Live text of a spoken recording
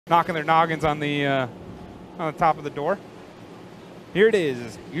knocking their noggins on the top of the door. Here it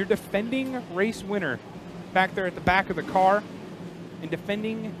is, your defending race winner back there at the back of the car, and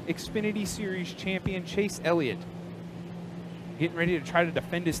defending Xfinity Series champion Chase Elliott. Getting ready to try to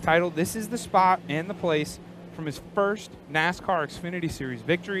defend his title. This is the spot and the place from his first NASCAR Xfinity Series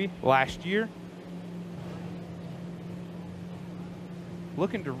victory last year.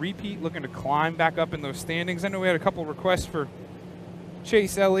 Looking to repeat, looking to climb back up in those standings. I know we had a couple requests for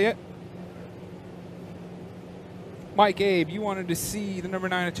Chase Elliott. Mike Abe, you wanted to see the number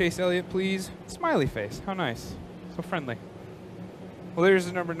 9 of Chase Elliott, please? Smiley face, how nice, so friendly. Well, there's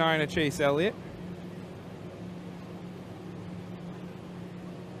the number 9 of Chase Elliott.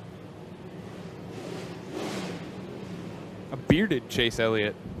 A bearded Chase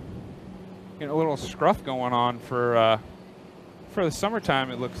Elliott. Getting a little scruff going on for the summertime,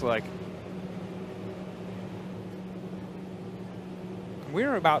 it looks like.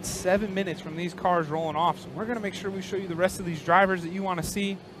 We're about 7 minutes from these cars rolling off, so we're going to make sure we show you the rest of these drivers that you want to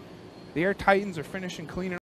see. The Air Titans are finishing cleaning